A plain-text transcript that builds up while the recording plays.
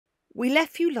We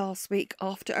left you last week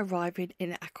after arriving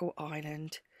in Achill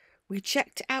Ireland. We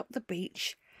checked out the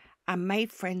beach and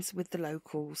made friends with the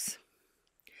locals.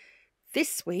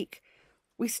 This week,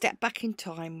 we step back in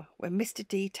time when Mr.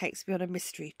 D takes me on a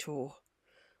mystery tour.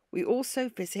 We also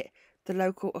visit the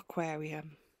local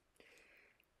aquarium.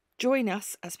 Join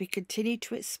us as we continue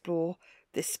to explore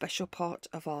this special part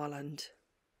of Ireland.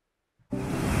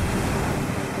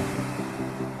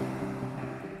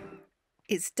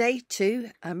 It's day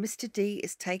 2 and Mr. D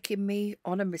is taking me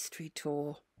on a mystery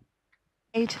tour.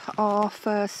 Made our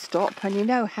first stop, and you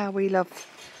know how we love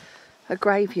a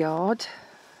graveyard,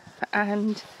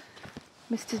 and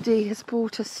Mr. D has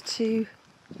brought us to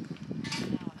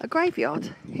a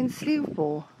graveyard in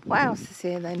Slewmore. What else is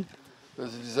here then?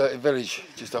 There's a deserted village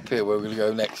just up here where we're going to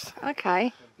go next.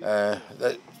 Okay.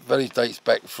 That village dates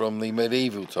back from the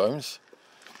medieval times,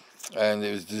 and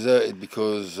it was deserted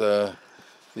because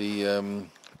the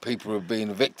people were being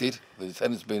evicted, the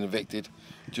tenants being evicted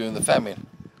during the famine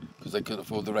because they couldn't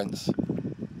afford the rents.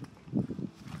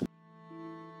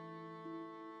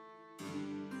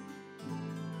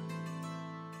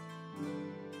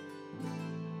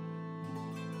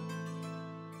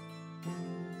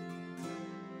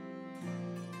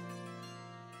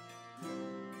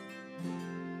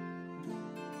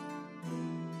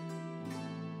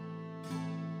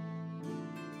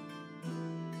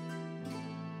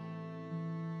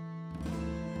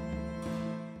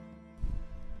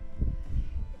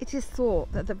 It is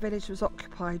thought that the village was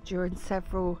occupied during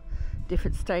several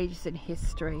different stages in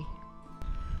history.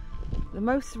 The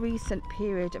most recent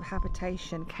period of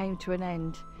habitation came to an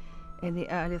end in the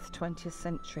earliest 20th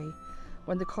century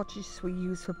when the cottages were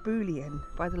used for bullion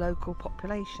by the local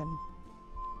population.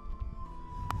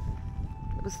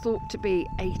 There was thought to be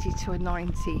 80 to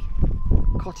 90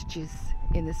 cottages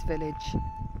in this village.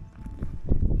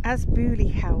 As bully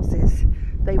houses,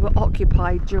 they were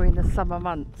occupied during the summer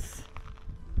months,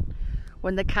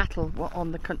 when the cattle were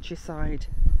on the countryside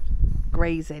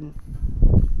grazing.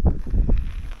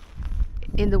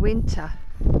 In the winter,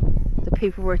 the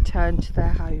people returned to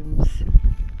their homes.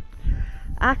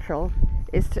 Achill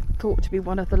is thought to be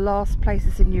one of the last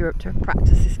places in Europe to have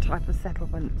practiced this type of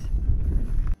settlement.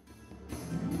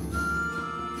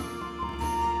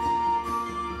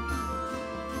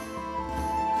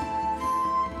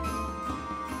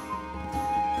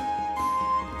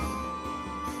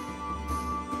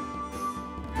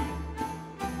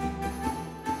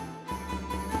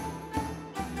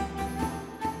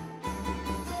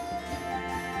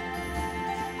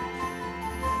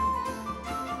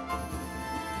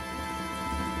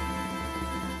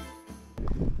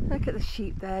 Look at the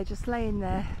sheep there, just laying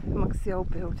there amongst the old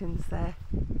buildings there,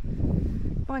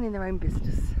 minding their own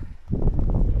business.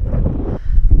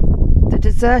 The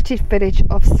deserted village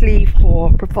of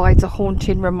Slewmore provides a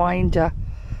haunting reminder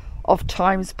of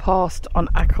times past on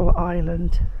Achill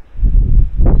Ireland.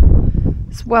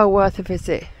 It's well worth a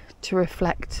visit to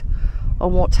reflect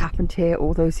on what happened here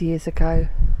all those years ago.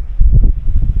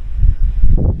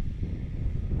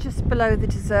 Just below the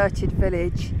deserted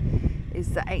village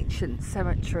is the ancient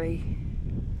cemetery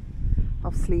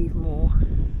of Slewmore.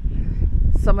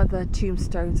 Some of the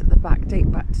tombstones at the back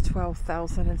date back to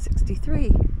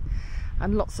 12,063,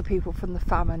 and lots of people from the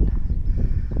famine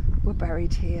were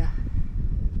buried here.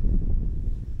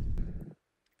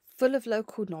 Full of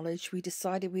local knowledge, we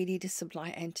decided we needed some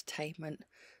light entertainment,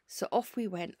 so off we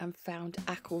went and found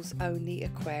Achill's only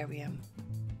aquarium.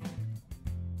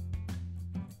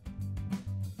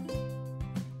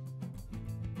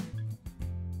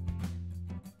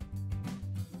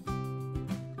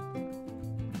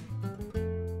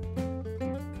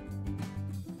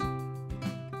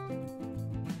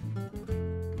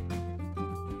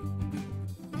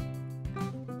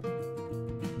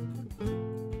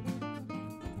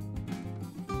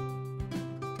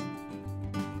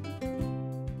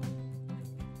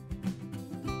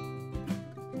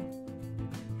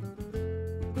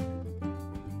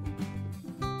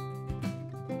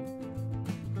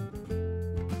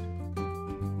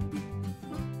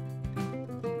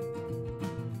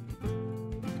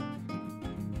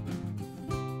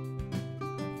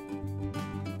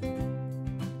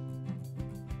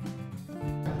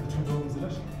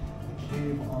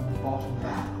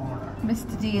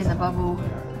 Mr. D is a bubble.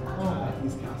 Oh,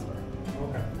 he's Casper.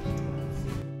 Okay.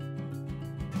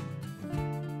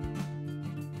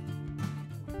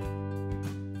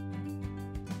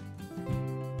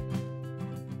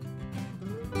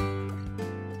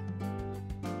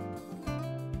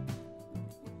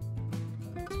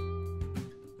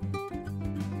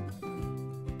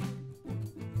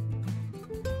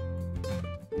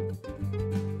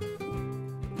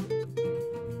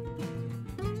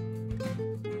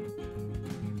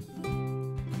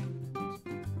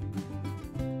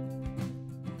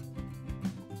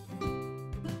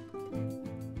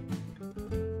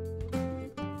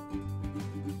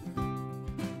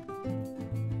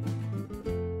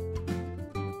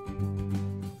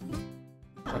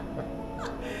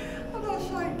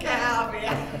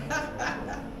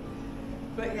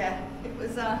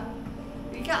 because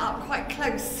we get up quite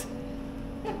close.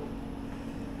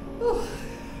 Ooh.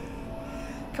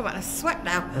 Come on, I sweat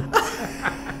now.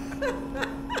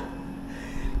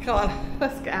 Come on,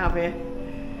 let's get out of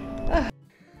here.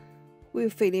 We were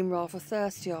feeling rather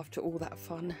thirsty after all that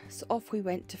fun, so off we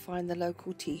went to find the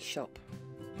local tea shop.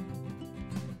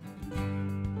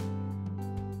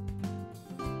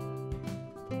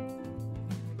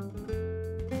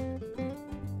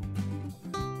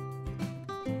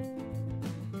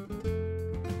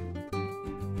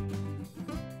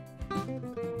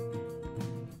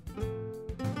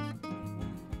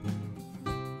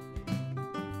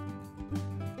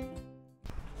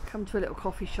 Come to a little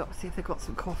coffee shop, see if they've got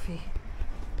some coffee.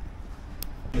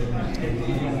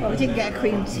 Well, we didn't get a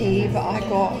cream tea, but I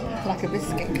got like a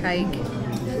biscuit cake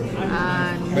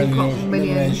and we've got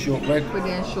million shortbread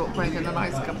and a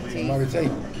nice cup of tea.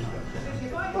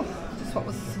 Oh, just what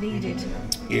was needed.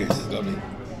 Yes, it's lovely.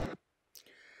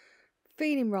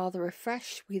 Feeling rather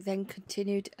refreshed, we then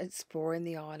continued exploring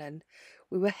the island.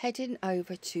 We were heading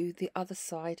over to the other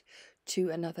side to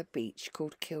another beach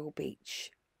called Achill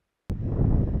Beach.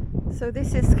 So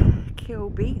this is Achill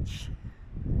Beach.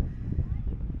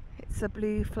 It's a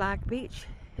blue flag beach.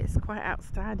 It's quite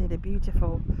outstanding and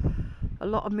beautiful. A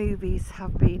lot of movies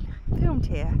have been filmed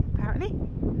here, apparently.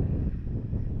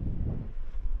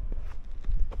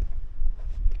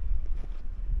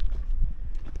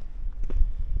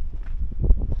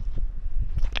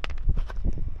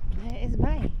 There is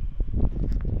May.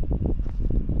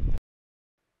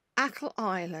 Achill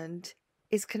Ireland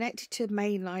is connected to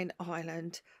mainland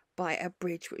Ireland by a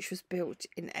bridge which was built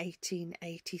in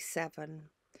 1887.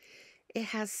 It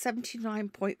has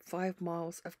 79.5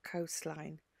 miles of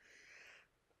coastline.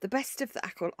 The best of the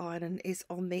Achill Island is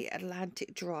on the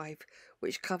Atlantic Drive,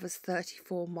 which covers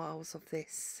 34 miles of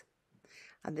this.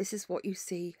 And this is what you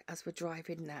see as we're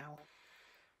driving now.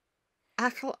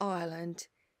 Achill Ireland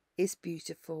is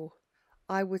beautiful.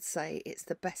 I would say it's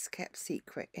the best kept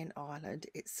secret in Ireland.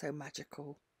 It's so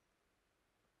magical.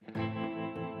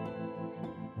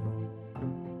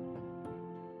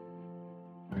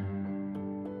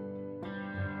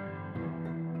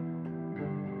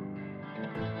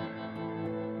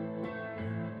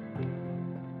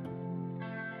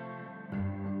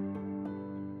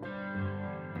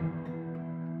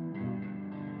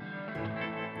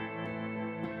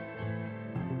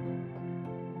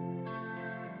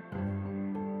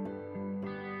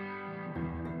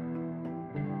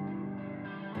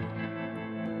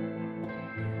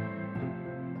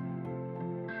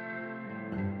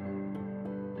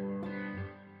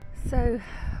 So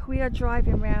we are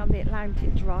driving around the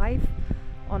Atlantic Drive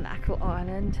on Achill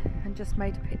Ireland and just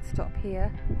made a pit stop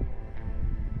here.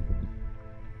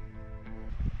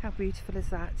 How beautiful is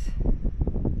that?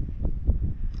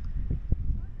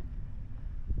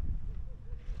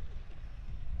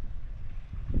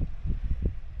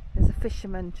 There's a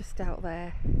fisherman just out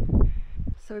there.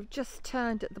 So we've just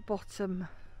turned at the bottom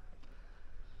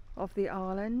of the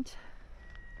island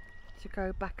to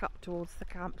go back up towards the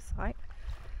campsite.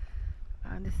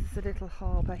 And this is a little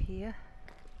harbour here,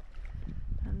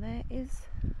 and there is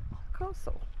a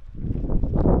castle.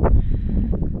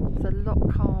 It's a lot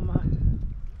calmer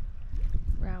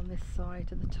around this side,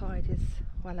 and the tide is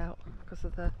well out because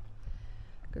of the,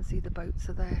 you can see the boats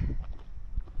are there.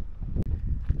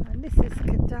 And this is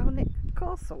Kildalnick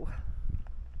Castle.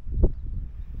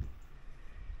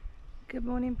 Good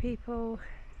morning, people.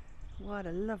 What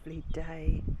a lovely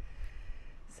day.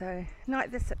 So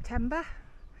 9th of September.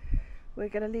 We're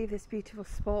going to leave this beautiful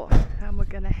spot and we're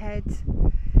going to head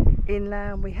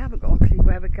inland. We haven't got a clue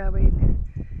where we're going.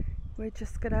 We're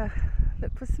just going to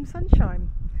look for some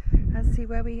sunshine and see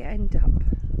where we end up.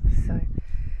 So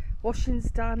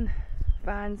washing's done,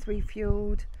 van's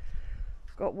refueled,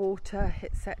 got water,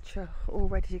 etc. all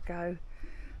ready to go.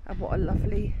 And what a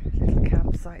lovely little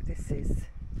campsite this is.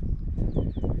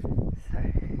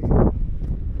 So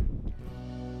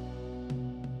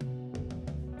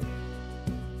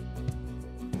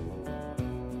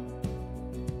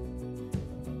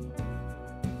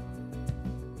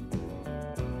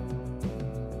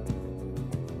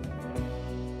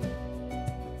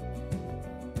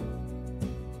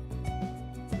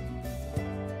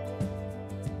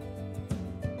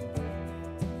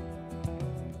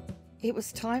it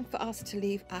was time for us to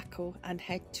leave Achill and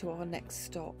head to our next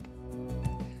stop.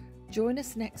 Join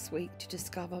us next week to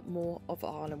discover more of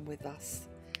Ireland with us.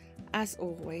 As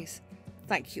always,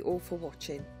 thank you all for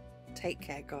watching. Take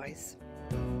care, guys.